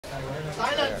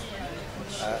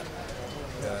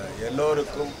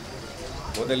எல்லோருக்கும்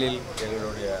முதலில்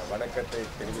எங்களுடைய வணக்கத்தை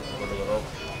தெரிவித்துக் கொள்கிறோம்.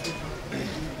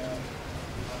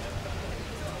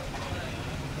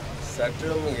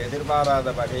 சற்றும்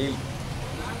எதிர்பாராத வகையில்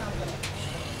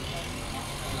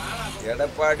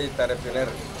எடப்பாடி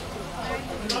தரப்பினர்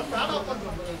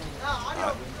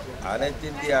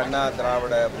அனைத்திந்திய அண்ணா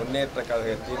திராவிட முன்னேற்ற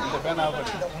கழகத்தின்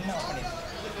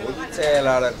பொதுச்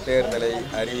செயலாளர் தேர்தலை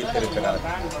அறிவித்திருக்கிறார்.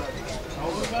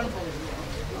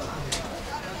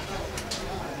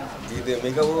 இது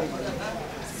மிகவும்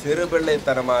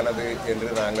சிறுபிள்ளைத்தனமானது என்று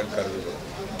நாங்கள் கருதுகிறோம்.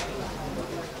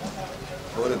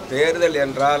 ஒரு தேர்தல்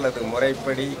என்றால் அது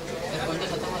முறைப்படி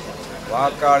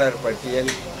வாக்காளர்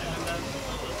பட்டியல்,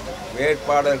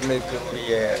 வேட்பாளர்களுக்கு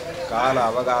உரிய கால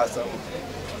அவகாசம்,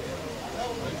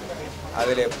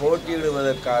 அதிலே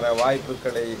போட்டியிடுவதற்கான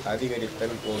வாய்ப்புகளை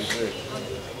அதிகரித்தல் போன்று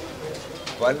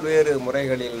பல்வேறு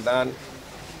முறைகளில்தான்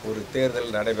ஒரு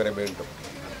தேர்தல் நடைபெற வேண்டும்.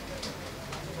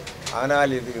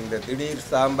 ஆனால் இது இந்த திடீர்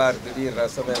சாம்பார் திடீர்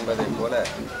ரசம் என்பதைப் போல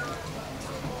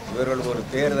இவர்கள் ஒரு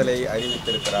தேர்தலை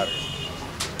அறிவித்திருக்கிறார்கள்.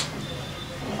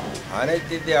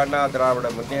 அனைத்திந்திய அண்ணா திராவிட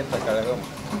முன்னேற்ற கழகம்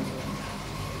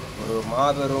ஒரு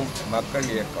மாபெரும் மக்கள்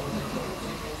இயக்கம்.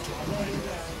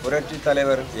 புரட்சித்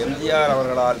தலைவர் எம்ஜிஆர்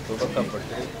அவர்களால்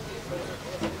துவக்கப்பட்டு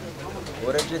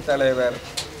புரட்சித் தலைவர்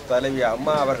தலைவி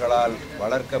அம்மா அவர்களால்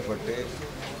வளர்க்கப்பட்டு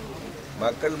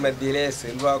மக்கள் மத்தியிலே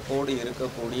செல்வாக்கோடு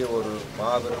இருக்கக்கூடிய ஒரு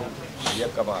மாபெரும்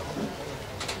இயக்கமாகும்.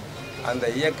 அந்த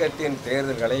இயக்கத்தின்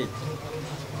தேர்தல்களை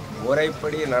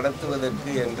முறைப்படி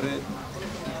நடத்துவதற்கு என்று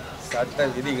சட்ட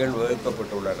விதிகள்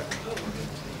வகுக்கப்பட்டுள்ளன.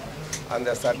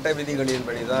 அந்த சட்ட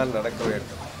விதிகளின்படி தான் நடக்க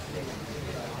வேண்டும்.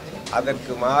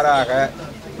 அதற்கு மாறாக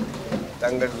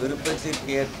தங்கள்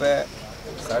விருப்பத்திற்கு ஏற்ப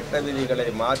சட்ட விதிகளை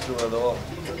மாற்றுவதோ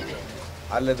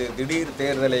அல்லது திடீர்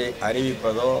தேர்தலை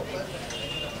அறிவிப்பதோ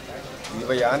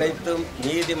இவை அனைத்தும்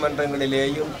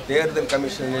நீதிமன்றங்களிலேயும் தேர்தல்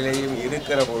கமிஷனிலேயும்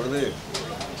இருக்கிற பொழுது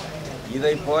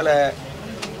இதை போல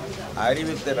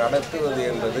அறிவித்து நடத்துவது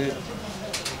என்பது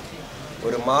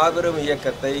ஒரு மாபெரும்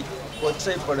இயக்கத்தை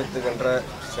கொச்சைப்படுத்துகின்ற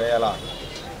செயலாகும்.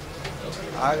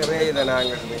 ஆகவே இதை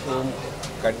நாங்கள் மிகவும்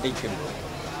கண்டிக்கின்றோம்.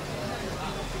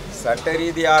 சட்ட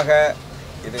ரீதியாக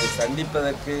இதை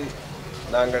சந்திப்பதற்கு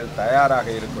நாங்கள் தயாராக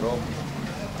இருக்கிறோம்.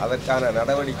 அதற்கான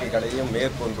நடவடிக்கைகளையும்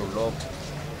மேற்கொண்டுள்ளோம்.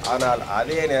 ஆனால்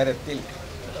அதே நேரத்தில்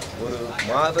ஒரு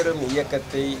மாபெரும்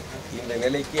இயக்கத்தை இந்த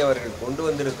நிலைக்கு அவர்கள் கொண்டு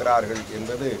வந்திருக்கிறார்கள்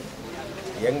என்பது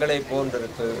எங்களை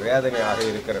போன்றிருக்கு வேதனையாக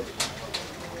இருக்கிறது.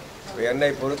 என்னை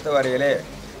பொறுத்தவரையிலே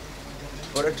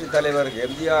புரட்சித் தலைவர்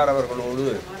எம்ஜிஆர் அவர்களோடு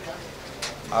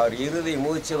அவர் இறுதி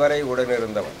மூச்சு வரை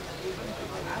உடனிருந்தவர்.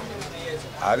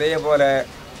 அதே போல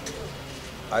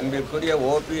அன்பிற்குரிய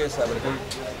OPS அவர்கள்,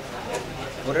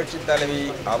 புரட்சித் தலைவி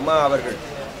அம்மா அவர்கள்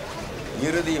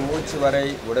இறுதி மூச்சு வரை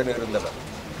உடனிருந்தவர்.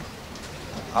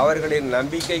 அவர்களின்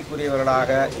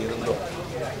நம்பிக்கைக்குரியவர்களாக இருந்தோம்.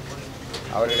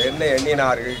 அவர்கள் என்ன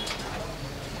எண்ணினார்கள்,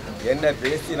 என்ன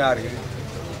பேசினார்கள்,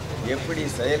 எப்படி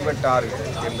செயல்பட்டார்கள்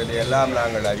என்பதையெல்லாம்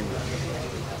நாங்கள் அறிவோம்.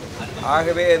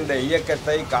 ஆகவே இந்த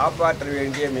இயக்கத்தை காப்பாற்ற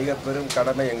வேண்டிய மிக பெரும்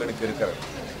கடமை எங்களுக்கு இருக்கிறது.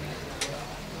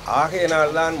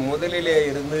 ஆகையினால்தான் முதலிலே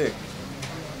இருந்து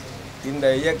இந்த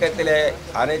இயக்கத்திலே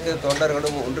அனைத்து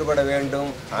தொண்டர்களும் ஒன்றுபட வேண்டும்,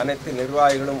 அனைத்து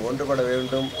நிர்வாகிகளும் ஒன்றுபட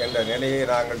வேண்டும் என்ற நிலையை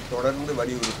நாங்கள் தொடர்ந்து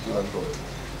வலியுறுத்தி வந்தோம்.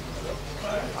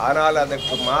 ஆனால்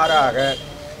அதற்கு மாறாக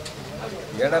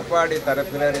எடப்பாடி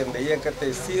தரப்பினர் இந்த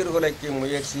இயக்கத்தை சீர்குலைக்கும்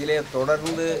முயற்சியிலே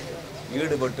தொடர்ந்து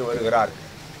ஈடுபட்டு வருகிறார்கள்.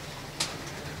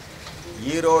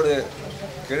 ஈரோடு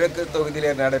கிழக்கு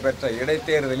தொகுதியிலே நடைபெற்ற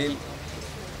இடைத்தேர்தலில்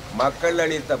மக்கள்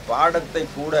அளித்த பாடத்தை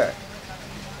கூட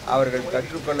அவர்கள்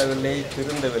கற்றுக்கொள்ளவில்லை,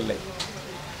 திருந்தவில்லை.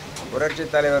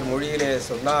 புரட்சித் தலைவர் மொழியிலே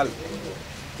சொன்னால்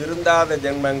திருந்தாத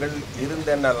ஜென்மங்கள்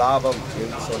இருந்தென்ன லாபம்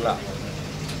என்று சொன்னார்.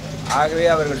 ஆகவே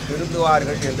அவர்கள்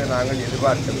திருந்துவார்கள் என்று நாங்கள்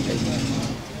எதிர்பார்க்கவில்லை.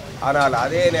 ஆனால்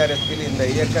அதே நேரத்தில் இந்த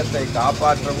இயக்கத்தை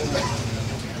காப்பாற்றவும்,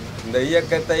 இந்த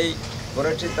இயக்கத்தை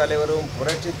புரட்சித் தலைவரும்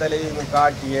புரட்சித் தலைவியும்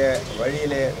காட்டிய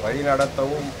வழியிலே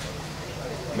வழிநடத்தவும்,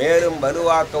 மேலும்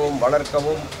வலுவாக்கவும்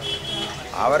வளர்க்கவும்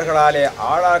அவர்களாலே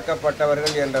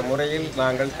ஆளாக்கப்பட்டவர்கள் என்ற முறையில்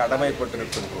நாங்கள்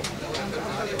கடமைப்பட்டிருக்கின்றோம்.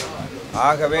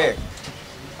 ஆகவே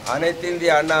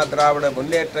அனைத்திந்திய அண்ணா திராவிட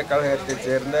முன்னேற்ற கழகத்தைச்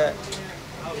சேர்ந்த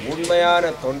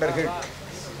உண்மையான தொண்டர்கள்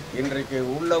இன்றைக்கு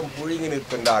உள்ளம் புழுங்கி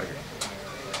நிற்கின்றார்கள்.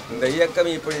 இந்த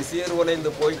இயக்கம் இப்படி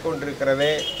சீர்குலைந்து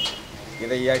போய்கொண்டிருக்கிறதே,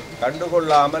 இதை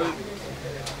கண்டுகொள்ளாமல்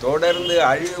தொடர்ந்து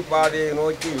அழிவு பாதையை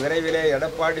நோக்கி விரைவிலே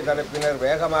எடப்பாடி தரப்பினர்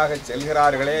வேகமாக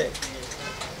செல்கிறார்களே,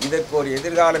 இதற்கு ஒரு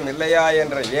எதிர்காலம் இல்லையா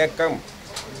என்ற ஏக்கம்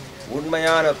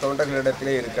உண்மையான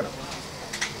தொண்டர்களிடத்திலே இருக்கிறது.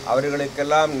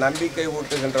 அவர்களுக்கெல்லாம் நம்பிக்கை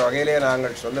ஊட்டுகின்ற வகையிலே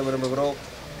நாங்கள் சொல்ல விரும்புகிறோம்.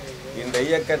 இந்த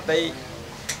இயக்கத்தை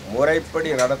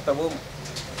முறைப்படி நடத்தவும்,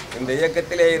 இந்த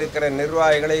இயக்கத்திலே இருக்கிற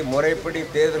நிர்வாகிகளை முறைப்படி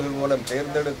தேர்தல்கள் மூலம்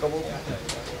தேர்ந்தெடுக்கவும்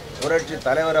புரட்சி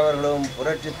தலைவர் அவர்களும்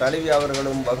புரட்சி தலைவி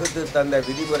அவர்களும் வகுத்து தந்த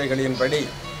விதிமுறைகளின்படி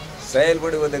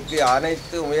செயல்படுவதற்கு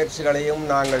அனைத்து முயற்சிகளையும்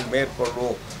நாங்கள்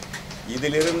மேற்கொள்வோம்.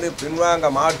 இதிலிருந்து பின்வாங்க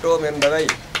மாட்டோம் என்பதை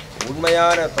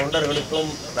உண்மையான தொண்டர்களுக்கும்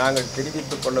நாங்கள்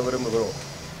தெரிவித்துக் கொள்ள விரும்புகிறோம்.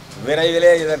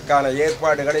 விரைவிலே இதற்கான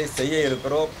ஏற்பாடுகளை செய்ய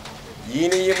இருக்கிறோம்.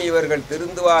 இனியும் இவர்கள்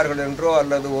திருந்துவார்கள் என்றோ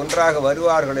அல்லது ஒன்றாக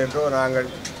வருவார்கள் என்றோ நாங்கள்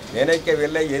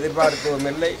நினைக்கவில்லை, எதிர்பார்க்கவும்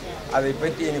இல்லை. அதை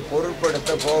பற்றி இனி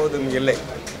பொருட்படுத்த போவதும் இல்லை.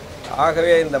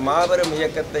 ஆகவே இந்த மாபெரும்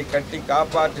இயக்கத்தை கட்டி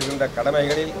காப்பாற்றுகின்ற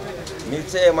கடமைகளில்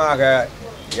நிச்சயமாக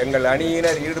எங்கள்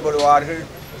அணியினர் ஈடுபடுவார்கள்.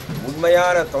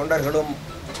 உண்மையான தொண்டர்களும்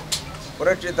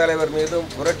புரட்சி தலைவர் மீதும்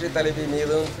புரட்சி தலைவி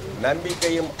மீதும்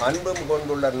நம்பிக்கையும் அன்பும்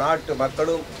கொண்டுள்ள நாட்டு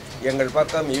மக்களும் எங்கள்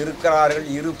பக்கம் இருக்கிறார்கள்,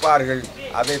 இருப்பார்கள்.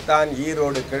 அதைத்தான்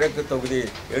ஈரோடு கிழக்கு தொகுதி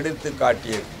எடுத்து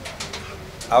காட்டியது.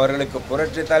 அவர்களுக்கு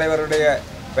புரட்சி தலைவருடைய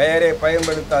பெயரை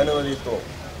பயன்படுத்த அனுமதித்தோம்.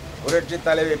 புரட்சி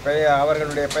தலைவி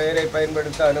அவர்களுடைய பெயரை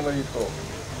பயன்படுத்த அனுமதித்தோம்.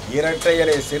 இரட்டை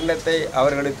இலை சின்னத்தை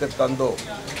அவர்களுக்கு தந்தோம்.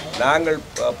 நாங்கள்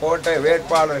போட்ட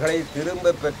வேட்பாளர்களை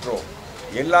திரும்ப பெற்றோம்.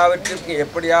 எல்லாவற்றிற்கும்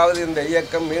எப்படியாவது இந்த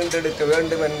இயக்கம் மீண்டெடுக்க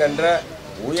வேண்டும் என்கின்ற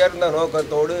உயர்ந்த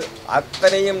நோக்கத்தோடு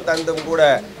அத்தனையும் தந்தும் கூட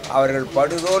அவர்கள்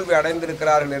படுதோல்வி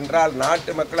அடைந்திருக்கிறார்கள் என்றால்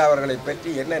நாட்டு மக்கள் அவர்களை பற்றி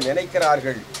என்ன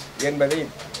நினைக்கிறார்கள் என்பதை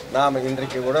நாம்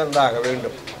இன்றைக்கு உணர்ந்தாக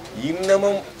வேண்டும்.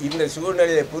 இன்னமும் இந்த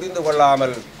சூழ்நிலையை புரிந்து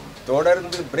கொள்ளாமல்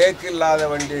தொடர்ந்து பிரேக் இல்லாத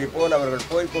வண்டியை போல் அவர்கள்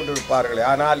போய்கொண்டிருப்பார்கள்.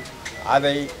 ஆனால்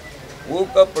அதை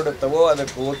ஊக்கப்படுத்தவோ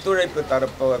அதற்கு ஒத்துழைப்பு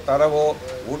தரவோ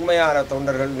உண்மையான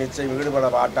தொண்டர்கள் நிச்சயம் ஈடுபட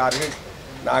மாட்டார்கள்.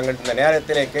 நாங்கள் இந்த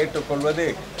நேரத்திலே கேட்டுக்கொள்வது,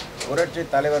 புரட்சி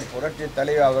தலைவர் புரட்சி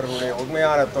தலைவர் அவர்களுடைய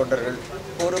உண்மையான தொண்டர்கள்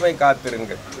பொறுமை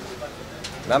காத்திருங்கள்.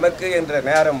 நமக்கு என்ற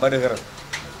நேரம் வருகிறது.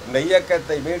 இந்த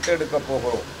இயக்கத்தை மீட்டெடுக்கப்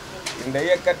போகிறோம். இந்த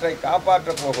இயக்கத்தை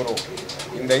காப்பாற்றப் போகிறோம்.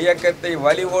 இந்த இயக்கத்தை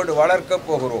வலிவோடு வளர்க்கப்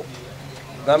போகிறோம்.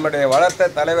 நம்முடைய வளர்த்த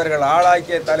தலைவர்கள்,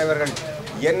 ஆளாக்கிய தலைவர்கள்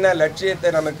என்ன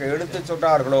லட்சியத்தை நமக்கு எடுத்து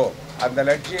சொன்னார்களோ அந்த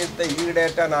லட்சியத்தை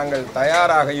ஈடேற்ற நாங்கள்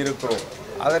தயாராக இருக்கிறோம்.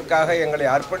 அதற்காக எங்களை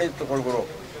அர்ப்பணித்துக் கொள்கிறோம்.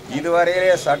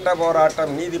 இதுவரையிலே சட்ட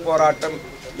போராட்டம், நீதி போராட்டம்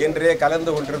என்றே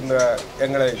கலந்து கொண்டிருந்த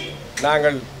எங்களை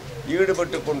நாங்கள்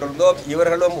ஈடுபட்டு கொண்டிருந்தோம்.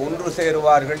 இவர்களும் ஒன்று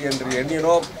சேருவார்கள் என்று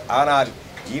எண்ணினோம். ஆனால்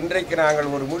இன்றைக்கு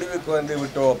நாங்கள் ஒரு முடிவுக்கு வந்து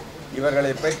விட்டோம்.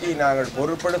 இவர்களை பற்றி நாங்கள்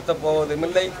பொருட்படுத்தப்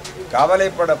போவதுமில்லை,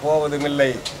 கவலைப்பட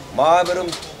போவதுமில்லை.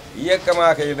 மாபெரும்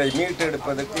இயக்கமாக இதை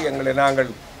மீட்டெடுப்பதற்கு எங்களை நாங்கள்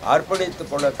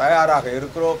அர்ப்பணித்துக் கொள்ள தயாராக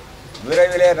இருக்கிறோம்.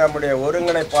 விரைவிலே நம்முடைய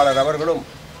ஒருங்கிணைப்பாளர் அவர்களும்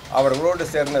அவர்களோடு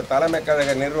சேர்ந்த தலைமை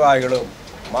கழக நிர்வாகிகளும்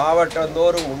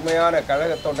மாவட்டந்தோறும் உண்மையான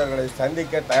கழக தொண்டர்களை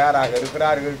சந்திக்க தயாராக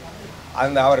இருக்கிறார்கள்.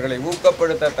 அவர்களை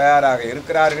ஊக்கப்படுத்த தயாராக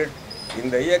இருக்கிறார்கள்.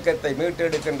 இந்த இயக்கத்தை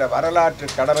மீட்டெடுக்கின்ற வரலாற்று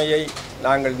கடமையை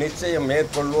நாங்கள் நிச்சயம்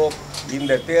மேற்கொள்வோம்.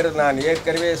 இந்த தேர்தல் நான்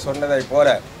ஏற்கனவே சொன்னதைப் போல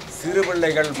சிறு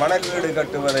பிள்ளைகள் மணல் வீடு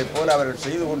கட்டுவதைப் போல அவர்கள்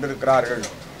செய்து கொண்டிருக்கிறார்கள்.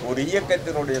 ஒரு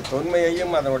இயக்கத்தினுடைய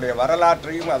தொன்மையையும் அதனுடைய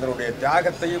வரலாற்றையும் அதனுடைய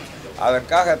தியாகத்தையும்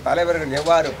அதற்காக தலைவர்கள்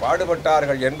எவ்வாறு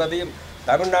பாடுபட்டார்கள் என்பதையும்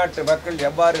தமிழ்நாட்டு மக்கள்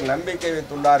எவ்வாறு நம்பிக்கை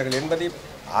வைத்துள்ளார்கள் என்பதையும்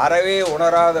அறவே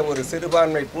உணராத ஒரு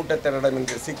சிறுபான்மை கூட்டத்தினரிடம்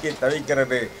இன்று சிக்கி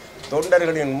தவிக்கிறது.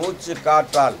 தொண்டர்களின் மூச்சு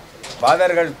காற்றால்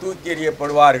பதர்கள் தூக்கி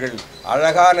எறியப்படுவார்கள்.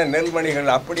 அழகான நெல்மணிகள்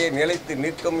அப்படியே நிலைத்து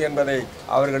நிற்கும் என்பதை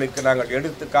அவர்களுக்கு நாங்கள்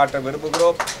எடுத்து காட்ட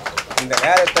விரும்புகிறோம். இந்த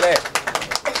நேரத்தில்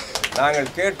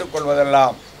நாங்கள்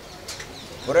கேட்டுக்கொள்வதெல்லாம்,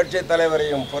 புரட்சி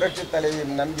தலைவரையும் புரட்சி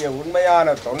தலைவியும் நம்பிய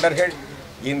உண்மையான தொண்டர்கள்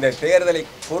இந்த தேர்தலை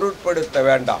பொருட்படுத்த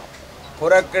வேண்டாம்,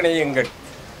 புறக்கணியுங்கள்,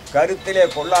 கருத்திலே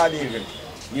கொள்ளாதீர்கள்.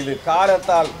 இது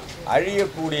காலத்தால்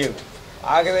அழியக்கூடியது.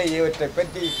 ஆகவே இவற்றை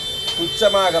பற்றி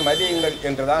துச்சமாக மதியுங்கள்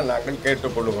என்றுதான் நாங்கள்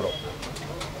கேட்டுக்கொள்கிறோம்.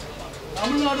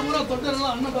 தமிழ்நாடு கூட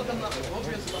தொண்டர்கள் அண்ணன் பக்கம் தான்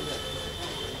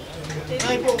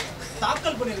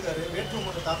தாக்கல் பண்ணியிருக்காரு,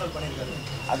 வேட்புமனு தாக்கல் பண்ணியிருக்காரு.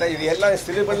 அதான் இது எல்லாம்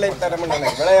சிறுபிள்ளைத்தனம்,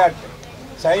 விளையாட்டு,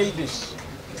 சைல்டிஷ்.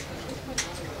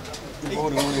 இப்போ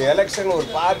ஒரு எலெக்ஷன், ஒரு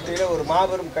பார்ட்டியில், ஒரு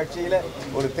மாபெரும் கட்சியில்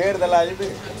ஒரு தேர்தல் ஆயுது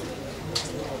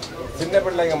சின்ன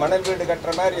பிள்ளைங்க மணல் வீடு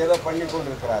கட்டுற மாதிரி ஏதோ பண்ணி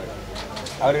கொண்டிருக்கிறாரு.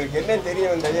 அவர்களுக்கு என்ன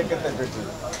தெரியும் இந்த இயக்கத்தை பற்றி?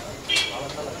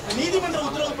 நீதிமன்ற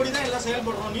உத்தரவுப்படி தான் எல்லாம்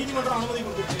செயல்படுறோம். நீதிமன்றம் அனுமதி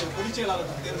கொடுத்துருக்கு பொதுச்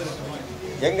செயலாளர் தேர்தலுக்கு.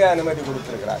 எங்கே அனுமதி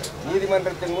கொடுத்திருக்கிறார்?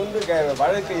 நீதிமன்றத்தின் முன்பு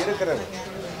வழக்கு இருக்கிறது.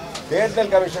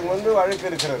 தேர்தல் கமிஷன் முன்பு வழக்கு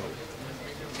இருக்கிறது.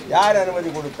 யார் அனுமதி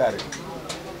கொடுத்தாரு?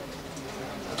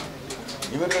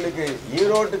 இவர்களுக்கு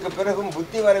ஈரோட்டுக்கு பிறகும்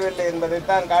புத்தி வரவில்லை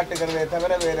என்பதைத்தான் காட்டுகிறதே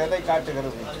தவிர வேறு எதை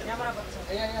காட்டுகிறது?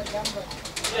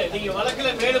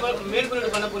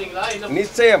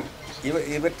 நிச்சயம்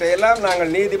இவற்றையெல்லாம்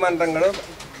நாங்கள் நீதிமன்றங்களும்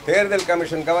தேர்தல்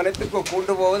கமிஷன் கவனத்துக்கு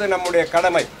கொண்டு போவது நம்முடைய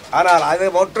கடமை. ஆனால் அது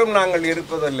மட்டும் நாங்கள்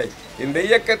இருப்பதில்லை. இந்த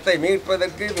இயக்கத்தை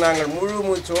மீட்பதற்கு நாங்கள் முழு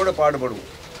மூச்சோடு பாடுபடுவோம்.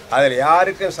 அதில்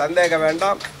யாருக்கும் சந்தேகம்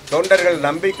வேண்டாம். தொண்டர்கள்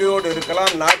நம்பிக்கையோடு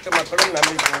இருக்கலாம், நாட்டு மக்களும்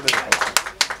நம்பிக்கையோடு இருக்கலாம்.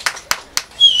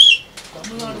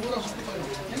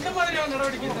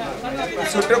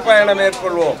 சுற்றுப்பயணம்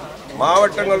மேற்கொள்வோம்,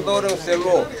 மாவட்டங்கள் தோறும்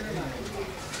செல்வோம்.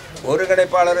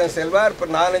 ஒருங்கிணைப்பாளரும் செல்வார், இப்போ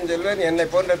நானும் செல்வேன். என்னை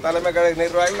போன்ற தலைமை கழக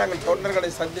நிர்வாகிகள் நாங்கள் தொண்டர்களை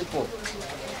சந்திப்போம்.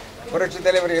 புரட்சித்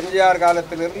தலைவர் எம்ஜிஆர்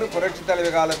காலத்திலிருந்து, புரட்சித்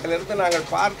தலைவர் காலத்திலிருந்து நாங்கள்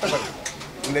பார்த்தவர்கள்,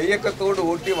 இந்த இயக்கத்தோடு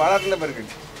ஒட்டி வளர்ந்தவர்கள்,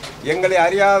 எங்களை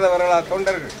அறியாதவர்களா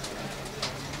தொண்டர்கள்.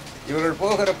 இவர்கள்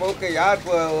போகிற போக்கை யார்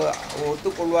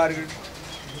ஒத்துக்கொள்வார்கள்?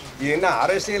 என்ன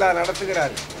அரசியலாக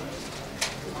நடத்துகிறார்கள்?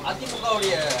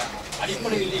 அதிமுகவுடைய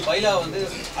அடிப்படை விதி பைலா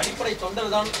அடிப்படை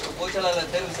தொண்டர் தான்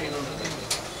பொதுச்செயலாளர் தேர்வு செய்யணுன்றது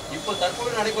இப்போ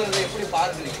தற்போது நடைபெறதை எப்படி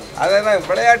பார்க்கிறீங்க? அதான்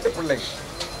விளையாட்டு பிள்ளை.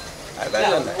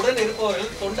 உடன்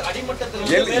இருப்பவர்கள் அடிமட்டத்தில்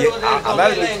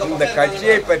அதாவது இந்த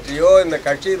கட்சியை பற்றியோ, இந்த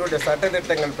கட்சியினுடைய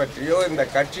சட்டத்திட்டங்கள் பற்றியோ, இந்த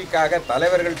கட்சிக்காக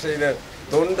தலைவர்கள் செய்த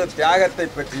தொண்டு தியாகத்தை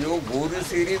பற்றியோ ஒரு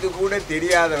சிறிது கூட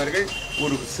தெரியாதவர்கள்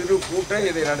ஒரு சிறு கூட்டம்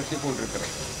இதை நடத்தி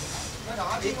கொண்டிருக்கிறது.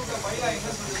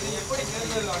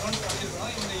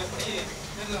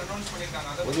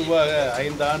 பொதுவாக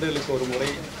 5 ஆண்டுகளுக்கு ஒரு முறை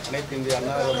அனைத்து இந்திய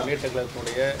அண்ணா முன்னேற்ற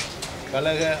கழகத்தினுடைய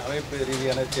கழக அமைப்பு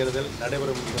ரீதியான தேர்தல்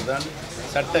நடைபெறும் என்பதுதான்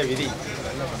சட்ட விதி.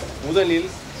 முதலில்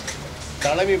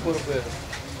தலைமை பொறுப்பு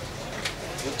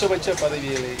உச்சபட்ச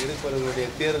பதவியில் இருப்பவர்களுடைய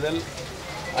தேர்தல்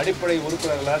அடிப்படை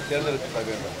உறுப்பினர்களால் தேர்ந்தெடுக்கப்பட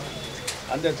வேண்டும்.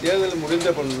 அந்த தேர்தல் முடிந்த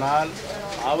பின்னால்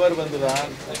அவர்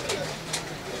வந்துதான்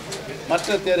மற்ற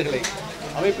தேர்தல்களை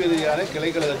அமைப்பு ரீதியான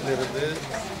கிளைக்கழகத்திலிருந்து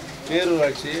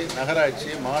பேரூராட்சி, நகராட்சி,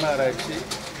 மாநகராட்சி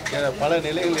என பல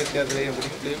நிலைகளில் தேர்தலை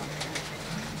முடித்து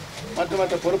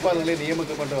மற்ற பொறுப்பாளர்களை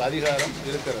நியமிக்க பண்ணுற அதிகாரம்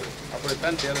இருக்கிறது.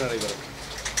 அப்படித்தான் தேர்தல் நடைபெறும்.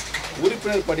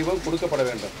 உறுப்பினர் படிவம் கொடுக்கப்பட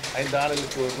வேண்டும். 5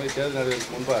 ஆண்டுகளுக்கு ஒரு முறை தேர்தல்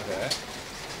நடைபெறுவதற்கு முன்பாக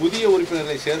புதிய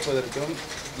உறுப்பினர்களை சேர்ப்பதற்கும்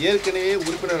ஏற்கனவே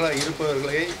உறுப்பினர்களாக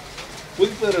இருப்பவர்களை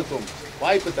புதுப்பிப்பதற்கும்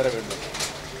வாய்ப்பு தர வேண்டும்.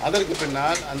 அதற்கு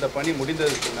பின்னால் அந்த பணி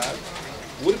முடிந்ததற்கு பின்னால்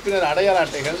உறுப்பினர் அடையாள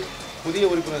அட்டைகள் புதிய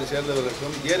உறுப்பினர்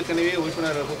சேர்ந்தவர்களுக்கும் ஏற்கனவே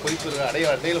உறுப்பினர்களுக்கும் புதுப்பிப்பு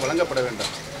அடையாள அட்டைகள் வழங்கப்பட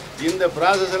வேண்டும். இந்த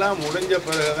ப்ராசஸ் எல்லாம் முடிஞ்ச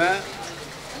பிறகுதான்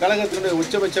கழகத்தினுடைய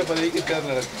உச்சபட்ச பதவிக்கு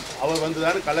தேர்தல் நடக்கும். அவர்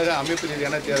வந்துதான் கழக அமைப்பு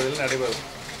ரீதியான தேர்தல் நடைபெறும்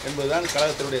என்பதுதான்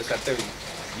கழகத்தினுடைய சட்ட விதி.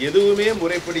 எதுவுமே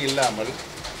முறைப்படி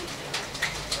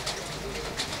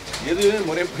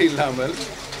இல்லாமல்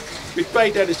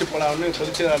பிட்பாக்கெட் அடிச்சு போலாம்னு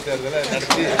பொதுச்செயலாளர் தேர்தலை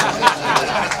நடத்தி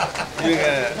இவங்க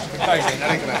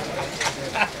நினைக்கிறாங்க.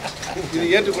 இது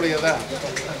ஏற்றுக்கூடியதா?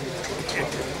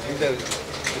 இந்த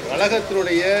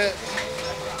கழகத்தினுடைய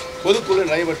பொதுக்குழு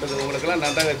நடைபெற்றது உங்களுக்கெல்லாம்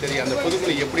நன்றாக தெரியும். அந்த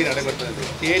பொதுக்குழு எப்படி நடைபெற்றது?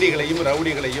 தேடிகளையும்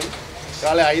ரவுடிகளையும்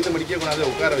காலை 5 மணிக்கே கொண்டாந்து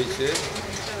உட்கார வச்சு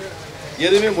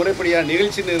எதுவுமே முறைப்படியாக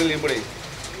நிகழ்ச்சி நிரலின்படி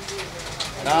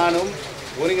நானும்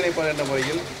ஒருங்கிணைப்பாளர் என்ற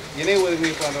முறையில், இணை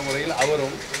ஒருங்கிணைப்பாளர் என்ற முறையில்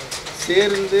அவரும்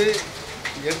சேர்ந்து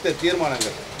எடுத்த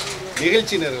தீர்மானங்கள்,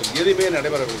 நிகழ்ச்சி நிரல் எதுவுமே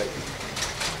நடைபெறவில்லை.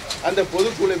 அந்த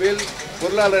பொதுக்குழுவில்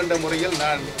பொருளாளர் என்ற முறையில்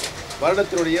நான்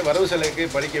வருடத்தினுடைய வரவு செலவுக்கு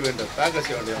படிக்க வேண்டும், தாக்கல்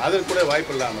செய்ய வேண்டும். அதற்கு கூட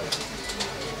வாய்ப்பு இல்லாமல்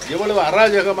எவ்வளவு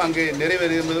அராஜகம் அங்கே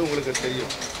நிறைவேறி என்பது உங்களுக்கு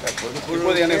தெரியும்.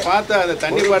 இப்போது என்னை பார்த்தா அந்த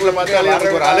தண்ணி பாட்டில் பார்த்தாலே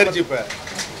எனக்கு ஒரு அலர்ஜி. இப்போ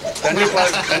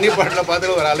தண்ணி பாட்டில்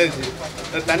பார்த்தாலே ஒரு அலர்ஜி.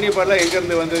 இந்த தண்ணி பாட்டில்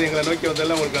எங்கேருந்து வந்தது, எங்களை நோக்கி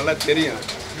வந்ததெல்லாம் உங்களுக்கு நல்லா தெரியும்.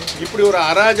 இப்படி ஒரு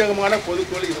அராஜகமான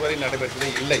பொதுக்குழு இதுவரை நடைபெற்றதே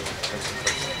இல்லை.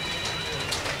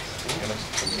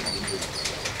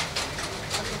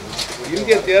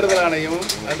 இந்திய தேர்தல் ஆணையம்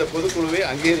அந்த பொதுக்குழுவை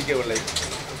அங்கீகரிக்கவில்லை.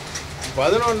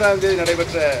 11ஆம் தேதி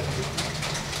நடைபெற்ற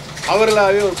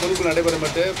அவர்களாகவே ஒரு பொதுக்குழு நடைபெறும்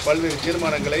என்று பல்வேறு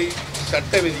தீர்மானங்களை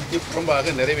சட்ட விதிக்கு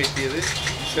புறம்பாக நிறைவேற்றியது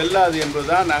செல்லாது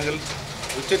என்பதுதான் நாங்கள்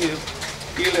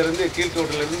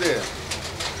கீழ்கோர்ட்டிலிருந்து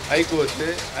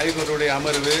ஹைகோர்ட்டுடைய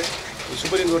அமர்வு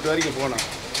சுப்ரீம் கோர்ட் வரைக்கும் போனோம்.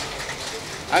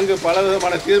 அங்கு பல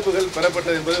விதமான தீர்ப்புகள்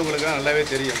பெறப்பட்டது என்பது உங்களுக்கு நல்லாவே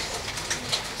தெரியும்.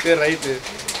 சரி, ரைட்டு,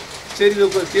 சரி,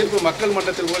 இது தீர்ப்பு மக்கள்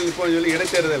மன்றத்தில் போய் இப்போ சொல்லி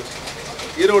இடைத்தேர்தல்,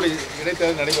 ஈரோடு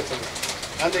இடைத்தேர்தல் நடைபெற்றது.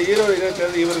 அந்த ஈரோடு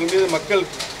இடைத்தேர்தல் இவர்கள் மீது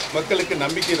மக்களுக்கு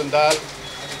நம்பிக்கை இருந்தால்,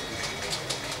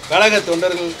 கழக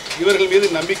தொண்டர்கள் இவர்கள் மீது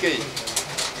நம்பிக்கை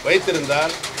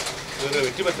வைத்திருந்தால் இவர்கள்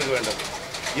வெற்றி பெற்றுக்க வேண்டும்.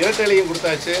 இரட்டையிலையும்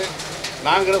கொடுத்தாச்சு,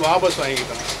 நாங்களும் வாபஸ்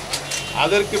வாங்கிக்கிட்டோம்.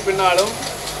 அதற்கு பின்னாலும்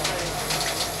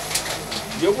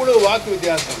எவ்வளவு வாக்கு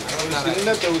வித்தியாசம்,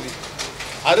 சின்ன தொகுதி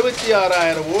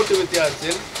 66,000 ஓட்டு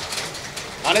வித்தியாசத்தில்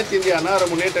அனைத்து இந்திய அண்ணா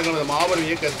முன்னேற்ற கழக மாபெரும்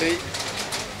இயக்கத்தை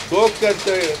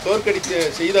தோற்கடிக்க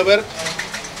செய்தவர்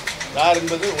யார்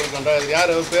என்பது உங்களுக்கு நன்றாக.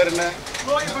 யார் அவர் பேர் என்ன?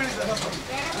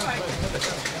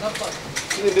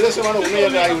 இது நிதர்சனமான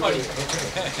உண்மையாக ஆகிவிட்டது.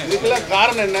 இதுக்கெல்லாம்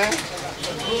காரணம் என்ன?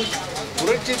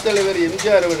 புரட்சித் தலைவர்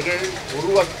எம்ஜிஆர் அவர்கள்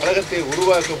கழகத்தை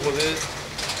உருவாக்கும் போது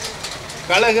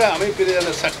கழக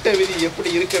அமைப்பிலான சட்ட விதி எப்படி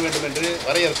இருக்க வேண்டும் என்று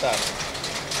வரையறுத்தார்.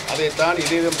 அதைத்தான்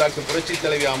இதேதம் டாக்டர் புரட்சித்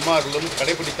தலைவி அம்மார்களும்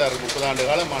கடைபிடித்தார்கள். 30 ஆண்டு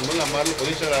காலம் அம்மார்கள்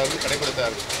பொதுச் செயலாளர்களும்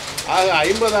கடைபிடித்தார்கள். ஆக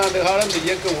 50 ஆண்டு காலம் இந்த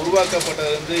இயக்கம்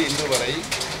உருவாக்கப்பட்டதிலிருந்து இன்று வரை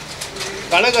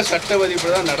கழக சட்ட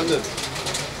விதிப்படி தான் நடந்தது.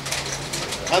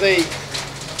 அதை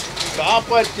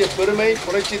காப்பாற்றிய பெருமை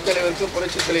புரட்சித் தலைவருக்கும்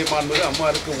புரட்சித் தலைவர் மாண்புமிகு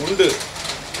அம்மாவுக்கு உண்டு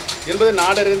என்பது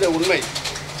நாடறிந்த உண்மை.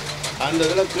 அந்த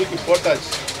இதெல்லாம் தூக்கி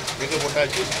போட்டாச்சு, எங்கே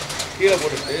போட்டாச்சு, கீழே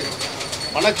போட்டுட்டு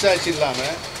மனச்சாட்சி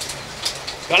இல்லாமல்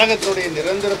கழகத்தினுடைய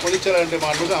நிரந்தர பொதுச்செயலாளர் என்ற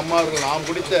மாண்புமிகு அம்மா அவர்கள் நாம்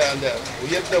கொடுத்த அந்த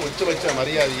உயர்த்த உச்சபட்ச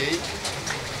மரியாதையை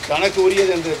தனக்கு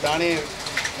உரியது என்று தானே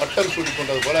பட்டம் சூட்டிக்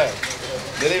கொண்டது போல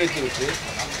நிறைவேற்றிவிட்டு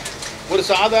ஒரு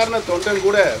சாதாரண தொண்டன்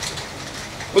கூட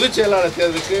பொதுச் செயலாளர்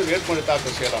தேர்தலுக்கு வேட்புமனு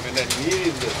தாக்கல் செய்யலாம் என்ற நீதி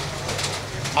இருந்தது.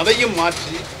 அதையும்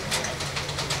மாற்றி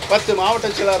 10 மாவட்ட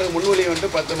செயலாளர்கள் முன்மொழிய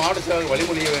வேண்டும், 10 மாவட்ட செயலாளர்கள்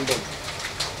வழிமொழிய வேண்டும்,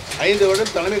 5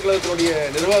 வருடம் தலைமை கழகத்தினுடைய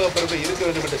நிர்வாக பொறுப்பை இருக்க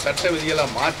வேண்டும் என்ற சட்ட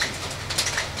விதியெல்லாம் மாற்றி,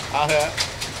 ஆக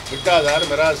விட்டாதார்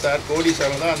மிராசார்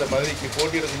கோடீஸ்வரன் தான் அந்த பதவிக்கு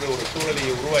போட்டியிடுகின்ற ஒரு சூழலை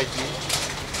உருவாக்கி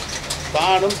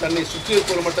தானும் தன்னை சுற்றி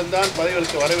இருப்பவர் மட்டும்தான்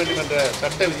பதவிகளுக்கு வர வேண்டும் என்ற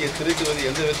சட்ட விதியை திருத்துவது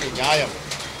எந்த விதத்தில் நியாயம்?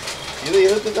 இதை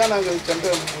எதிர்த்து தான் நாங்கள்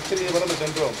சென்றோம், உச்சநீதிமன்றம்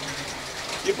சென்றோம்.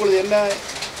 இப்பொழுது என்ன,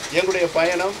 எங்களுடைய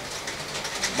பயணம்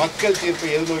மக்கள் தீர்ப்பை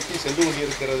எதிர்நோக்கி சென்று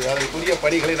கொண்டிருக்கிறது. அதற்குரிய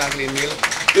பணிகளை நாங்கள் இனிமேல்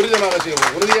துரிதமாக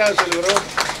செய்வோம். உறுதியாக சொல்கிறோம்,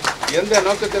 எந்த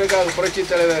நோக்கத்திற்காக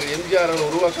புரட்சித் தலைவர் எம்ஜிஆர் அவர்கள்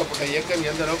உருவாக்கப்பட்ட இயக்கம்,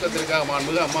 எந்த நோக்கத்திற்காக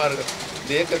மாண்புமிகு அம்மா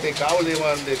இந்த இயக்கத்தை காவல்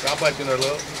தெய்வமாக இருந்து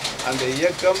காப்பாற்றினார்களோ அந்த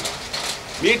இயக்கம்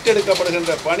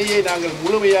மீட்டெடுக்கப்படுகின்ற பணியை நாங்கள்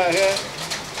முழுமையாக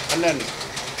அண்ணன்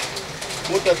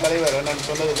மூத்த தலைவர் அண்ணன்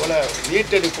சொன்னது போல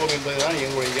மீட்டெடுப்போம் என்பதுதான்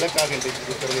எங்களுடைய இலக்காக இன்றைக்கு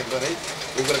இருக்கிறது என்பதை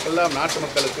உங்களுக்கெல்லாம் நாட்டு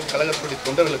மக்களுக்கும் கழகத்துடைய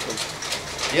தொண்டர்களுக்கும்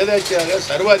ஏதாச்சியாக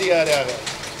சர்வாதிகாரியாக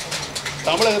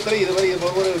தமிழகத்தில் இதுவரை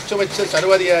ஒவ்வொரு உச்சபட்ச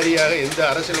சர்வாதிகாரியாக எந்த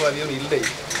அரசியல்வாதியும் இல்லை.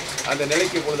 அந்த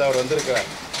நிலைக்கு இப்பொழுது அவர் வந்திருக்கிறார்.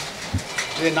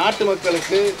 இதை நாட்டு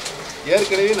மக்களுக்கு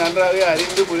ஏற்கனவே நன்றாக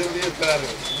அறிந்து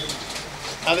புரிந்திருக்கிறார்கள்.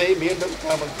 அதை மீண்டும்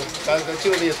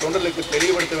கட்சியினுடைய தொண்டர்களுக்கு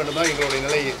தெளிவுபடுத்த வேண்டுமா எங்களுடைய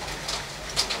நிலையை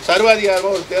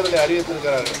சர்வாதிகாரமாக ஒரு தேர்தலை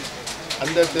அறிவித்திருக்கிறார்கள்.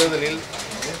 அந்த தேர்தலில்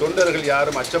தொண்டர்கள்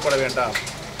யாரும் அச்சப்பட வேண்டாம்,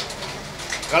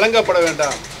 கலங்கப்பட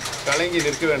வேண்டாம், கலங்கி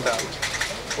நிற்க வேண்டாம்.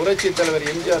 புரட்சித் தலைவர்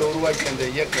எம்ஜிஆர் உருவாக்கிய அந்த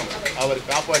இயக்கம், அவர்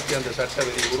காப்பாற்றிய அந்த சட்ட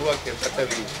விதி, உருவாக்கிய சட்ட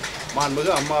விதி,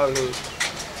 மாண்புமிகு அம்மா அவர்கள்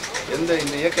இந்த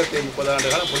இயக்கத்தை 30 ஆண்டு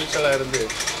காலம் பொதுச்செயலாளர் இருந்து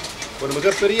ஒரு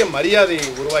மிகப்பெரிய மரியாதையை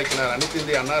உருவாக்கினார். அனைத்து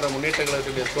இந்திய அண்ணா முன்னேற்ற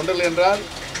கழகத்துடைய தொண்டர்கள் என்றால்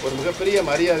ஒரு மிகப்பெரிய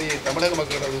மரியாதையை தமிழக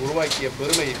மக்களிடம் உருவாக்கிய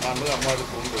பெருமை மாண்புமிகு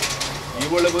அம்மாவுக்கு உண்டு.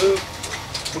 இவ்வளவு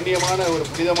புண்ணியமான ஒரு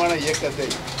புனிதமான இயக்கத்தை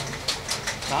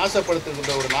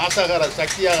நாசப்படுத்துகின்ற ஒரு நாசகார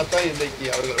சக்தியாகத்தான் இன்றைக்கு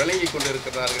அவர்கள் விளங்கி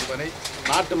கொண்டிருக்கிறார்கள் என்பதை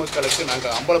நாட்டு மக்களுக்கு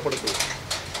நாங்கள் அம்பலப்படுத்துவோம்.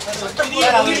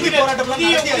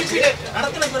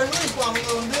 நடத்தின பிறகு இப்போ அவங்க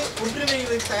வந்து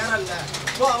ஒன்றிணைவு தயாரா இல்ல,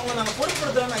 அவங்க நாங்க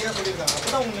பொறுப்படுத்தலாம் ஐயா சொல்லியிருக்காங்க.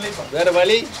 அப்பதான் அவங்க நிலைப்பாடு. வேற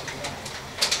வழி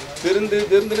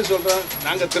திருந்துன்னு சொல்றோம்.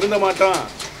 நாங்க திருந்த மாட்டோம்,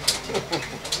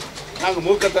 நாங்க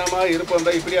மூக்கத்தனமாக இருப்போம்.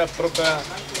 இப்படியா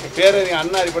பேரறிஞர்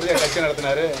அண்ணா இப்படிதான் கட்சி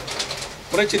நடத்தினாரு,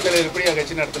 புரட்சித் தலைவர் இப்படியா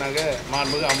கட்சி நடத்தினாங்க,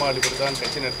 மாண்புமிகு அம்மா இப்படித்தான்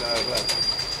கட்சி நடத்தினார்கள்.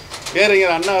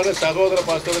 பேரறிஞர் அண்ணா அவர்கள் சகோதர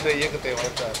பாசத்தோடு இந்த இயக்கத்தை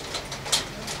வளர்த்தார்.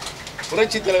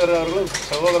 புரட்சித் தலைவர் அவர்களும்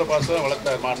சகோதர பாசத்தோடு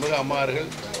வளர்த்தார். மாண்புமிகு அம்மா அவர்கள்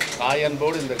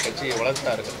தாயன்போடு இந்த கட்சியை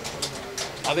வளர்த்தார்கள்.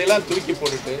 அதையெல்லாம் தூக்கி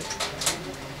போட்டுட்டு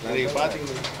இன்றைக்கு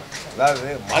பார்த்தீங்கன்னா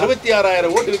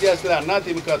 66,000 ஓட்டு வித்தியாசத்தில்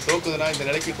அதிமுக தோக்குதுன்னா இந்த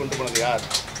நிலைக்கு கொண்டு போனது யார்?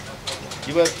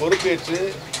 இவர் பொறுப்பேற்று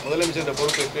முதலமைச்சர்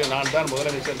பொறுப்பேற்று நான் தான்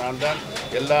முதலமைச்சர், நான் தான்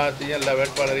எல்லாத்தையும் எல்லா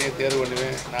வேட்பாளரையும் தேர்வு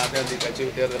பண்ணுவேன், நான் தான் இந்த கட்சி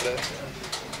தேர்தலில்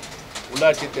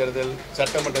உள்ளாட்சி தேர்தல்,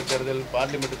 சட்டமன்ற தேர்தல்,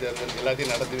 பார்லிமெண்ட் தேர்தல்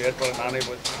எல்லாத்தையும் நடத்தி வேட்பாளர் நானே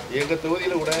போய் எங்கள்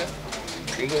தொகுதியில் கூட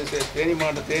எங்கள்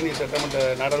தேனி சட்டமன்ற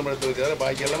நாடாளுமன்ற தொகுதி தவிர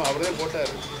பாக்கி எல்லாம் அவர் தான்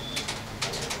போட்டார்.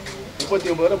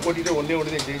 39 வரை போட்டிட்டு ஒன்றே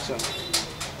தான் ஜெயிச்சோம்.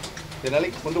 இந்த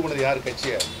நிலைக்கு கொண்டு போனது யார்?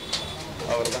 கட்சியை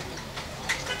அவர் தான்.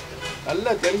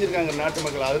 நல்லா தெரிஞ்சிருக்காங்க நாட்டு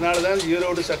மக்கள். அதனால தான்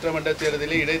ஈரோடு சட்டமன்ற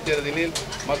தேர்தலில் இடைத்தேர்தலில்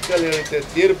மக்கள் அளித்த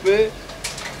தீர்ப்பு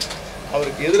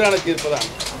அவருக்கு எதிரான தீர்ப்பு தான்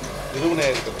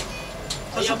நிரூபணையாக இருக்கிறது.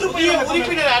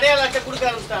 உறுப்பினர் அடையாள அட்டை கொடுக்க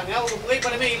ஆரம்பிச்சிட்டாங்க, அவங்க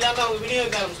புகைப்படமே இல்லாம அவங்க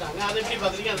விநியோகிக்க ஆரம்பிச்சிட்டாங்க. அதை எப்படி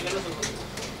பாக்குறீங்க? அதுக்கு என்ன சொல்றீங்க?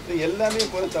 எல்லாமே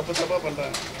போய் தப்பாக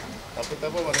பண்ணுறாங்க,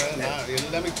 தப்பாக பண்ணுறாங்க. நான்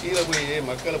எல்லாமே கீழே போய்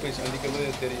மக்களை போய் சந்திக்கும்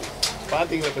போது தெரியும்.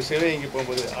 பார்த்தீங்களா இப்போ சிவகங்கை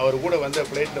போகும்போது அவர் கூட வந்த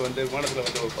ஃப்ளைட்டில் வந்து விமானத்தில்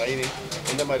வந்த ஒரு பயணி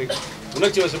இந்த மாதிரி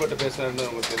உணர்ச்சி வசப்பட்டு பேசுனாருன்னு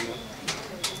அவங்களுக்கு தெரியும்.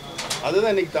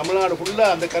 அதுதான் இன்றைக்கி தமிழ்நாடு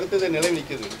ஃபுல்லாக அந்த கருத்தை நிலை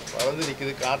நிற்குது, பறந்து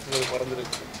நிற்குது, காற்று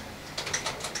பறந்துருக்கு.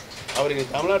 அவர் இங்கே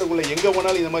தமிழ்நாட்டுக்குள்ளே எங்கே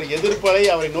போனாலும் இந்த மாதிரி எதிர்ப்பலை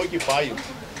அவரை நோக்கி பாயும்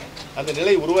அந்த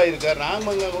நிலை உருவாகியிருக்கார்.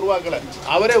 நாங்கள் அங்கே உருவாக்கலை,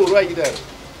 அவரே உருவாக்கிட்டார்.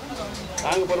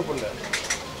 நாங்கள் பொறுப்பு இல்லை.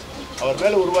 அவர்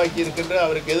மேலே உருவாக்கி இருக்கின்ற,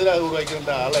 அவருக்கு எதிராக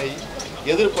உருவாக்கின்ற அலை,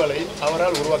 எதிர்ப்பு அலை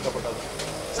அவரால் உருவாக்கப்பட்டது.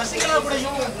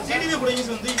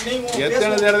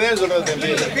 எத்தனை நேரம் சொல்றது தம்பி,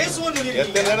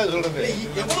 எத்தனை நேரம் சொல்றது?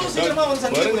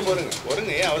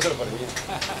 பொறுங்க, ஏன் அவசரப்படுறீங்க?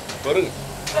 பொறுங்க.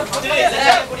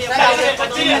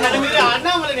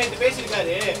 அண்ணாமலை நேற்று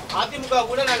பேசியிருக்காரு, அதிமுக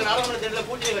கூட நாங்கள் நாடாளுமன்ற தேர்தலில்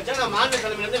கூட்டணி வச்சா நான் மாநில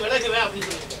தலைமையிலிருந்து விலகுவேன் அப்படின்னு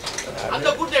சொல்லியிருக்காரு. அந்த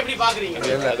கூட்டத்தை எப்படி பாக்குறீங்க?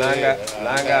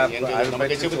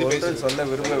 சொல்ல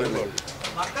விரும்பவில்லை.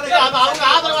 அவங்க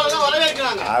ஆதரவாளர்கள்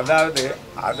வரவேற்கிறாங்க. அதாவது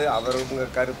அது அவருங்க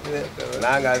கருத்து.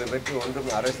 நாங்கள் அதை பற்றி ஒன்றும்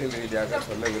அரசியல் ரீதியாக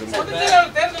சொல்ல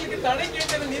விரும்புகிறோம். தேர்தலுக்கு தடை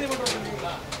கேட்டது நீதிமன்றம்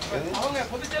சொல்றீங்களா? அவங்க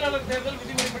பொதுச்செயலாளர் தேர்தல்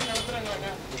விதிமுறைப்படி நடத்துறாங்க.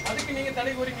 அதுக்கு நீங்க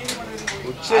தடை கோரி நீதிமன்றம்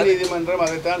உச்ச நீதிமன்றம்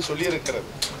அதைத்தான் சொல்லியிருக்கிறது.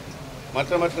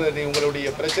 மற்ற உங்களுடைய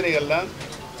பிரச்சனைகள்லாம்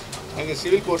அங்கே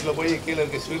சிவில் கோர்ட்டில் போய் கீழே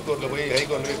இருக்க சிவில் கோர்ட்டில் போய்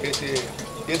ஹைகோர்ட்டில் போய் பேசி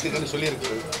தீர்த்துக்கன்னு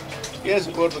சொல்லியிருக்குது. கேஸ்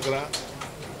கோர்ட்டுக்குறான்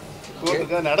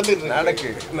கோர்ட்டுக்கு நடந்துட்டு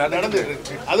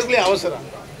இருக்கு. அதுக்குள்ளேயே அவசரம்.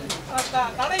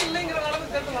 தடை இல்லைங்கிறனால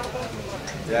தேர்தல் நடத்தணும்.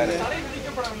 தடை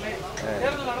விதிக்கப்படவில்லை.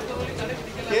 தேர்தல் நடத்துவதில் தடை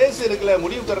விதிக்கல. கேஸ் இருக்குல்ல,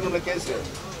 முடிவு தரணும்ல.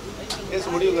 கேஸ்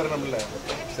முடிவு தரணும்ல.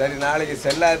 சரி, நாளைக்கு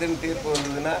செல்லாதுன்னு தீர்ப்பு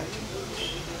வந்ததுன்னா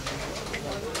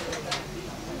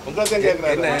உங்கள்தான்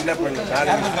கேட்குறாங்க என்ன பண்ணு.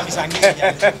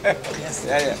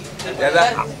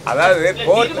 அதாவது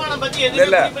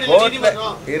கோர்ட்ல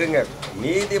இருங்க,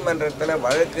 நீதிமன்றத்தில்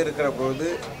வழக்கு இருக்கிற போது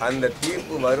அந்த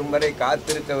தீர்ப்பு வரும் வரை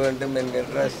காத்திருக்க வேண்டும்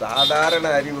என்கின்ற சாதாரண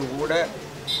அறிவு கூட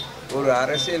ஒரு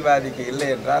அரசியல்வாதிக்கு இல்லை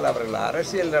என்றால் அவர்கள்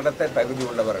அரசியல் நடத்த தகுதி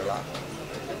உள்ளவர்களா?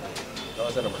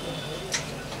 யோசனை பண்ணுங்க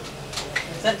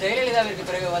சார். ஜெயலலிதாவிற்கு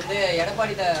பிறகு வந்து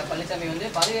எடப்பாடி பழனிசாமி வந்து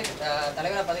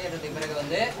தலைவராக பதவியேற்றதுக்கு பிறகு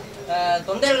வந்து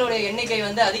தொண்டர்களுடைய எண்ணிக்கை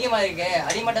வந்து அதிகமா இருக்கு,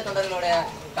 அடிமட்ட தொண்டர்களோட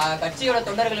கட்சியோட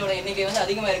தொண்டர்களோட எண்ணிக்கை வந்து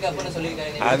அதிகமா இருக்கு அப்படின்னு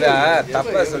சொல்லியிருக்காரு. அதான்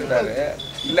தப்பா சொல்லிட்டாரு.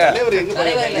 இல்ல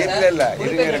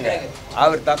இருங்க,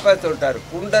 அவர் தப்பா சொல்லிட்டாரு.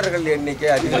 குண்டர்கள் எண்ணிக்கை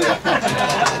அதிகம்,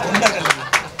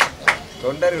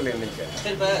 தொண்டர்கள் எண்ணிக்கை.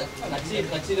 இப்ப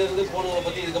கட்சியில இருந்து போனவங்களை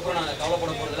பத்தி இதுக்கப்புறம் நாங்க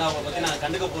கவலைப்பட போறதில்ல, அவங்களை பத்தி நாங்க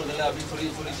கண்டுக்க போறதில்ல அப்படின்னு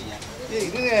சொல்லிட்டீங்க.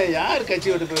 இதுங்க யார் கட்சி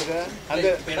விட்டு போயிருக்க? அந்த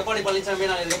எடப்பாடி பழனிசாமி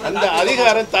அந்த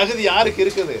அதிகாரம் தகுதி யாருக்கு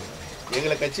இருக்குது?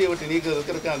 எங்களை கட்சியை விட்டு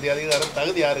நீக்கிறதுக்கு அந்த அதிகாரம்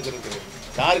தகுதி யாருக்கு இருக்குது?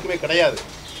 யாருக்குமே கிடையாது.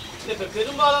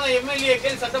 பெரும்பாலான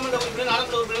எம்எல்ஏக்கள் சட்டமன்ற உறுப்பினர்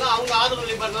நாடாளுமன்ற உறுப்பினர் அவங்க ஆதரவு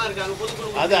நிலைப்பாடு தான் இருக்காங்க.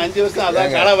 பொதுக்குழு அது 5 வருஷம்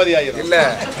அதான் காலாவதி ஆயிரும். இல்ல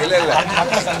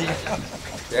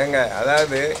ஏங்க,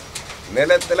 அதாவது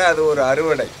நிலத்துல அது ஒரு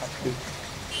அறுவடை.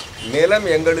 நிலம்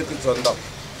எங்களுக்கு சொந்தம்.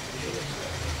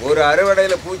 ஒரு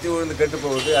அறுவடையில் பூச்சி விழுந்து கெட்டு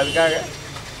போகுது, அதுக்காக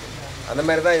அந்த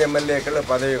மாதிரி தான் எம்எல்ஏக்கள்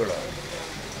பதவிகளும்.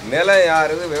 நிலம்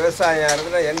யாருது, விவசாயம்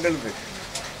யாருதுன்னா எங்களுக்கு.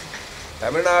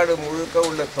 தமிழ்நாடு முழுக்க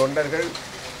உள்ள தொண்டர்கள்,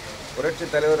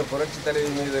 புரட்சித் தலைவர் புரட்சித் தலைவி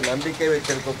மீது நம்பிக்கை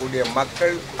வைத்திருக்கக்கூடிய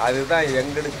மக்கள், அதுதான்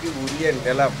எங்களுக்கு உரிய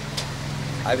நிலம்.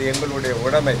 அது எங்களுடைய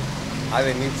உடைமை.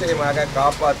 அதை நிச்சயமாக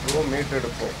காப்பாற்றுவோம்,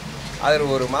 மீட்டெடுப்போம்.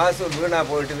 அதில் ஒரு மாதம் வீணாக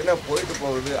போயிட்டுதுன்னா போயிட்டு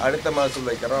போகுது, அடுத்த மாதம்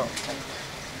வைக்கிறோம்.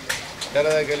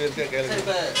 கேள்வி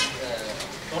இப்ப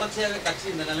தொடர்ச்சியாக கட்சி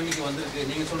இந்த நிலைமைக்கு வந்திருக்கு.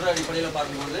 நீங்க சொல்ற அடிப்படையில்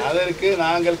பார்க்கும்போது அதற்கு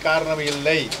நாங்கள் காரணம்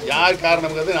இல்லை. யார்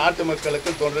காரணம்ங்கிறது நாட்டு மக்களுக்கு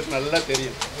தொண்டருக்கு நல்லா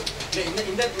தெரியும்.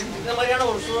 இந்த மாதிரியான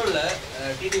ஒரு சூழல்ல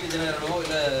டிடிவி தினகரனோ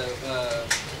இல்ல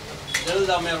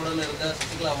ஜெயலலிதா அம்மையாருடன் இருந்த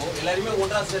சசிகலாவோ எல்லாருமே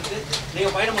ஒன்றா சேர்த்து நீங்க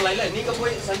பயணம் பண்ணலாம், இல்ல நீங்க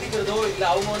போய் சந்திக்கிறதோ இல்ல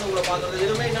அவங்க வந்து உங்களை பார்க்கறது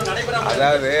எதுவுமே இன்னும் நடைபெறாமல்,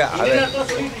 அதாவது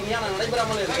சொல்லிட்டீங்க ஆனா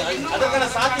நடைபெறாமல் இருக்கு. அதற்கான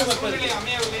சாத்தியம்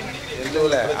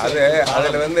இல்லை. அது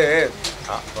அதில் வந்து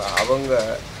அவங்க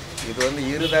இது வந்து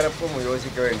இருதரப்பும்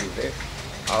யோசிக்க வேண்டியது.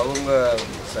 அவங்க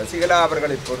சசிகலா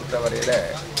அவர்களை பொறுத்தவரையில்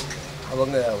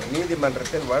அவங்க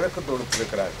நீதிமன்றத்தில் வழக்கு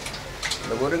தொடுத்திருக்கிறார்.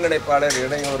 இந்த ஒருங்கிணைப்பாளர்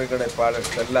இணை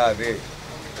ஒருங்கிணைப்பாளர் செல்லாது,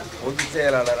 பொதுச்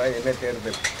செயலாளராக என்ன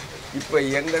தேர்தல். இப்போ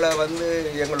எங்களை வந்து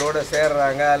எங்களோட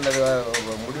சேர்றாங்க அல்லது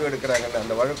முடிவெடுக்கிறாங்கன்னு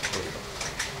அந்த வழக்கு போயிடும்.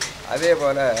 அதே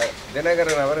போல்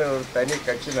தினகரன் அவர் ஒரு தனி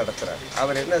கட்சி நடத்துகிறார்.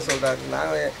 அவர் என்ன சொல்கிறார்,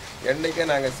 என்றைக்கே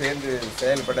நாங்கள் சேர்ந்து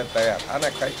செயல்பட தயார்,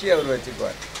 ஆனால் கட்சி அவர்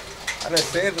வச்சுக்குவார். ஆனால்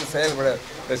சேர்ந்து செயல்பட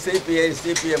இந்த சிபிஐ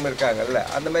சிபிஎம் இருக்காங்கல்ல,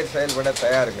 அந்த மாதிரி செயல்பட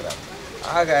தயாருங்கிறார்.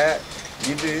 ஆக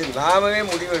இது நாமே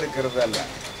முடிவு எடுக்கிறது அல்ல,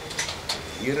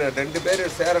 2 பேர்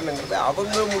சேரணுங்கிறது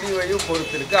அவங்க முடிவையும்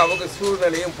பொறுத்து இருக்கு, அவங்க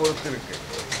சூழ்நிலையும் பொறுத்து இருக்கு.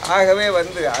 ஆகவே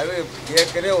வந்து அது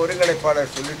ஏற்கனவே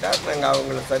ஒருங்கிணைப்பாளர் சொல்லிட்டார், நாங்கள்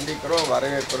அவங்கள சந்திக்கிறோம்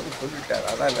வரவேற்கிறோம் சொல்லிட்டார்.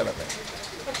 அதான் நிலைமை.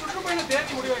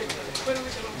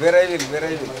 விரைவில்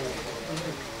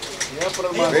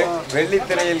ஏப்ரல் மாதம்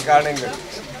வெள்ளித்திரையில் காணுங்கள்.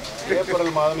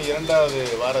 ஏப்ரல் மாதம் 2வது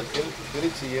வாரத்தில்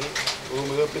திருச்சியில் ஒரு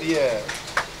மிகப்பெரிய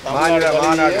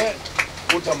மாநாடு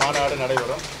கூட்ட மாநாடு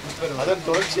நடைபெறும். அதன்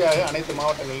தொடர்ச்சியாக அனைத்து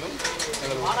மாவட்டங்களிலும்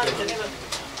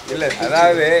இல்லை,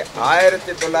 அதாவது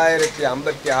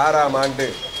 1956ஆம் ஆண்டு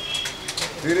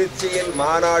திருச்சியில்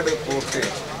மாநாடு கூட்டு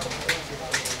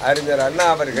அறிஞர் அண்ணா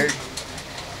அவர்கள்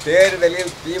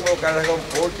தேர்தலில் திமுக கழகம்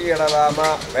போட்டியிடலாமா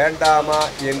வேண்டாமா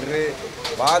என்று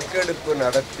வாக்கெடுப்பு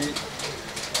நடத்தி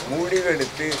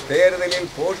முடிவெடுத்து தேர்தலில்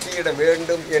போட்டியிட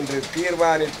வேண்டும் என்று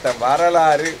தீர்மானித்த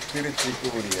வரலாறு திருச்சிக்கு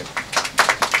உரியது.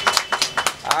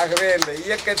 ஆகவே இந்த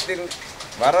இயக்கத்தின்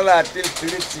வரலாற்றில்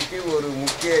திருச்சிக்கு ஒரு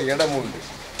முக்கிய இடம் உண்டு.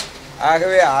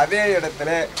 ஆகவே அதே இடத்துல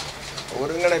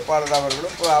ஒருங்கிணைப்பாளர்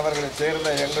அவர்களும் அவர்களை சேர்ந்த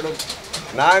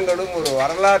நாங்களும் ஒரு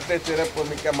வரலாற்று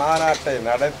சிறப்புமிக்க மாநாட்டை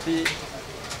நடத்தி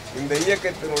இந்த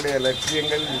இயக்கத்தினுடைய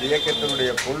லட்சியங்கள், இந்த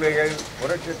இயக்கத்தினுடைய கொள்கைகள்,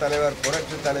 புரட்சி தலைவர்,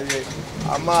 புரட்சி தலைவி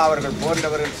அம்மா அவர்கள்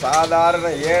போன்றவர்கள் சாதாரண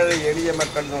ஏழை எளிய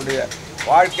மக்களினுடைய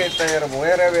வாழ்க்கை தரம்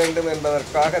உயர வேண்டும்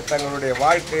என்பதற்காக தங்களுடைய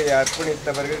வாழ்க்கையை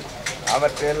அர்ப்பணித்தவர்கள்.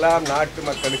 அவற்றையெல்லாம் நாட்டு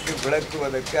மக்களுக்கு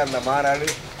விளக்குவதற்கு அந்த மாநாடு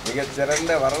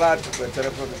மிகச்சிறந்த வரலாற்று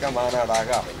சிறப்புமிக்க மாநாடாக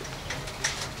அமையும்.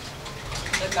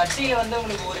 கட்சியில வந்து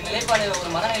உங்களுக்கு ஒரு நிலைப்பாடு, ஒரு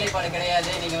மன நிலைப்பாடு கிடையாது.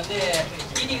 நீங்க வந்து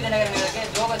டிடிவி தினகரனுக்கு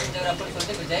துரோகம் செஞ்சவர் அப்படின்னு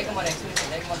சொல்லிட்டு இப்ப ஜெயக்குமார்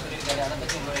சொல்லியிருக்காரு. அதை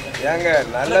பத்தி உங்களுக்கு ஏங்க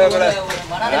நல்லவங்களை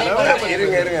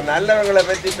இருங்க நல்லவங்களை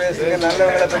பத்தி பேசுங்க,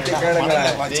 நல்லவங்களை பத்தி கேளுங்க.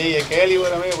 கேள்வி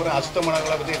வரவே ஒரு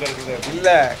அஷ்டமனங்களை பத்தி கேட்குது. இல்ல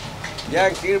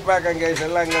ஏன் கீழ்ப்பாக்கம் கேஸ்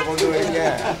எல்லாம் இங்க கொண்டு வரீங்க?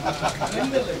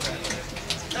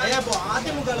 இப்போ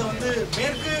அதிமுக வந்து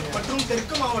மேற்கு மற்றும்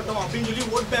தெற்கு மாவட்டம் அப்படின்னு சொல்லி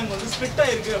ஓட் பேங்க் வந்து ஸ்பிளிட்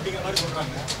ஆயிருக்கு அப்படிங்கிற மாதிரி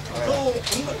சொல்றாங்க. ஸோ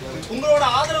உங்களோட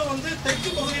ஆதரவு வந்து தெற்கு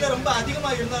பகுதியில ரொம்ப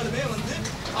அதிகமாக இருந்தாலுமே வந்து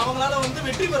அவங்களால வந்து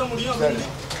வெற்றி பெற முடியும் அப்படின்னு.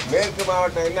 மேற்கு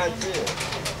மாவட்டம் என்னாச்சு?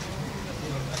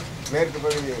 மேற்கு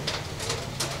பகுதி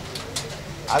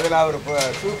அதுல அவர்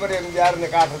சூப்பர்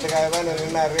எம்ஜிஆர்னு காட்டுறதுக்காக தான்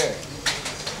நின்னாரு.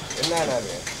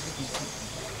 என்னாரு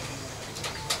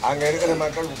அங்க இருக்கிற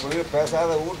மக்களுக்கு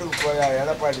பேசாத வீட்டுக்கு போய்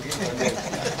எடப்பாடிக்கு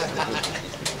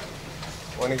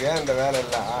உனக்கு ஏன் இந்த வேலை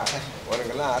இல்லை,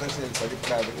 உனக்கெல்லாம் அரசியல்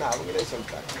படிப்படாதுன்னு அவங்களே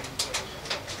சொல்லிட்டாங்க.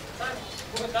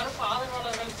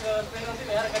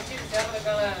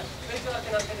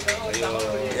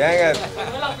 ஏங்க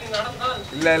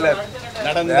இல்ல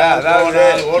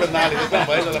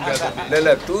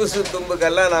இல்ல தூசு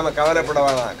தும்புக்கெல்லாம் நாம கவலைப்பட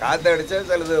வேணாம். காத்தடிச்சா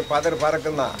சிலது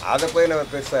பறக்கும் தான், அதை போய் நம்ம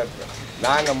பெருசா இருக்கோம்.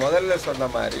 நாங்கள் முதல்ல சொன்ன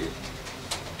மாதிரி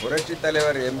புரட்சி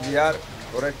தலைவர் எம்ஜிஆர்,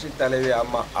 புரட்சி தலைவி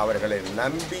அம்மா அவர்களை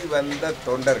நம்பி வந்த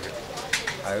தொண்டர்கள்,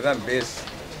 அதுதான் பேஸ்.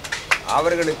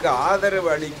 அவர்களுக்கு ஆதரவு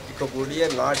அளிக்கக்கூடிய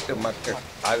நாட்டு மக்கள்,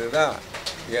 அதுதான்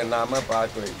நாம்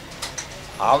பார்க்க வேண்டும்.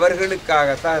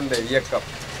 அவர்களுக்காகத்தான் இந்த இயக்கம்.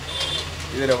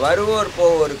 இதில் வருவோர்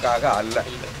போவோருக்காக அல்ல.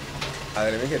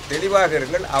 அதில் மிக தெளிவாக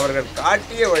இருங்கள். அவர்கள்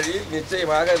காட்டிய வழியில்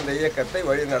நிச்சயமாக இந்த இயக்கத்தை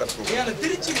வழி நடத்தும்.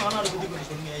 திருச்சி மாநாடு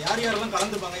சொன்னீங்க, யார் யாரெல்லாம்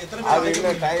கலந்துப்பாங்க? அது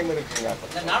இன்னும் டைம் இருக்குங்க.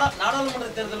 நாடாளுமன்ற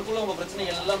தேர்தலுக்குள்ள உங்க பிரச்சனை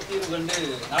எல்லாம் தீர்வு கண்டு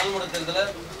நாடாளுமன்ற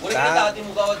தேர்தலில்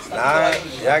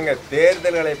ஏங்க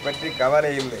தேர்தல்களை பற்றி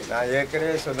கவலை இல்லை. நான்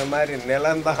ஏற்கனவே சொன்ன மாதிரி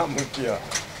நிலம்தான் முக்கியம்.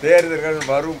 தேர்தல்கள்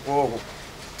வரும் போகும்.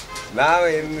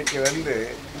 நாம் இன்னைக்கு வந்து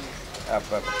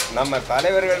அப்போ நம்ம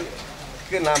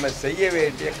தலைவர்களுக்கு நாம் செய்ய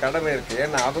வேண்டிய கடமை இருக்குது.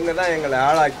 ஏன்னா அவங்க தான் எங்களை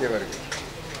ஆளாக்கியவர்கள்.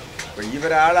 இப்போ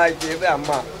இவரை ஆளாக்கியது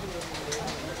அம்மா,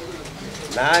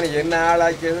 நான் என்ன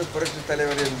ஆளாக்கியது புரட்சி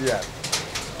தலைவர் எம்ஜிஆர்.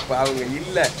 இப்போ அவங்க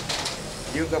இல்லை,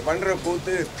 இவங்க பண்ணுற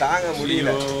கூத்து தாங்க முடியல.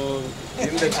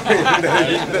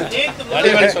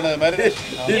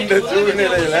 இந்த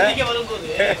சூழ்நிலையில்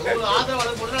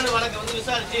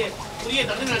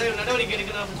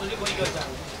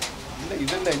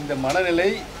இந்த மனநிலை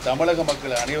தமிழக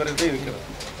மக்கள் அனைவருக்கும் இருக்கிறது.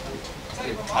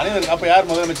 அனைவரும் அப்போ யார்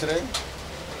முதலமைச்சர்?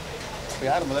 இப்போ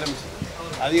யார் முதலமைச்சர்?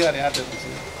 அதிகாரம் யார்கிட்ட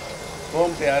இருந்துச்சு?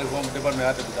 ஹோம் டிபார்ட்மெண்ட்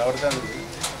யார்கிட்ட இருந்துச்சு? அவர் தான் இருந்துச்சு.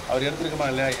 அவர் எடுத்துருக்கமா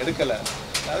இல்லையா? எடுக்கலை.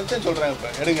 அதுதான் சொல்கிறாங்க. இப்போ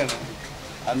எடுங்கன்னு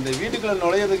அந்த வீட்டுக்குள்ளே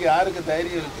நுழையிறதுக்கு யாருக்கு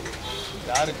தைரியம் இருக்குது?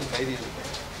 யாருக்கு தைரியம் இருக்குது?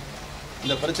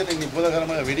 இந்த பிரச்சனை இன்னைக்கு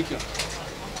பூதகரமாக வெடிக்கும்.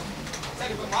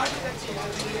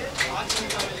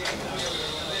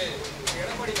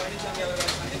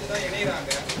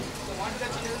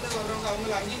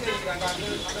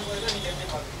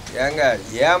 ஏங்க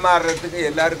ஏமாறுறதுக்கு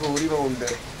எல்லாருக்கும் உரிமை உண்டு.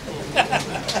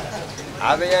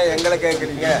 அதையா எங்களை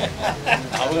கேட்குறீங்க?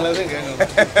 அவங்களதான் கேட்கணும்.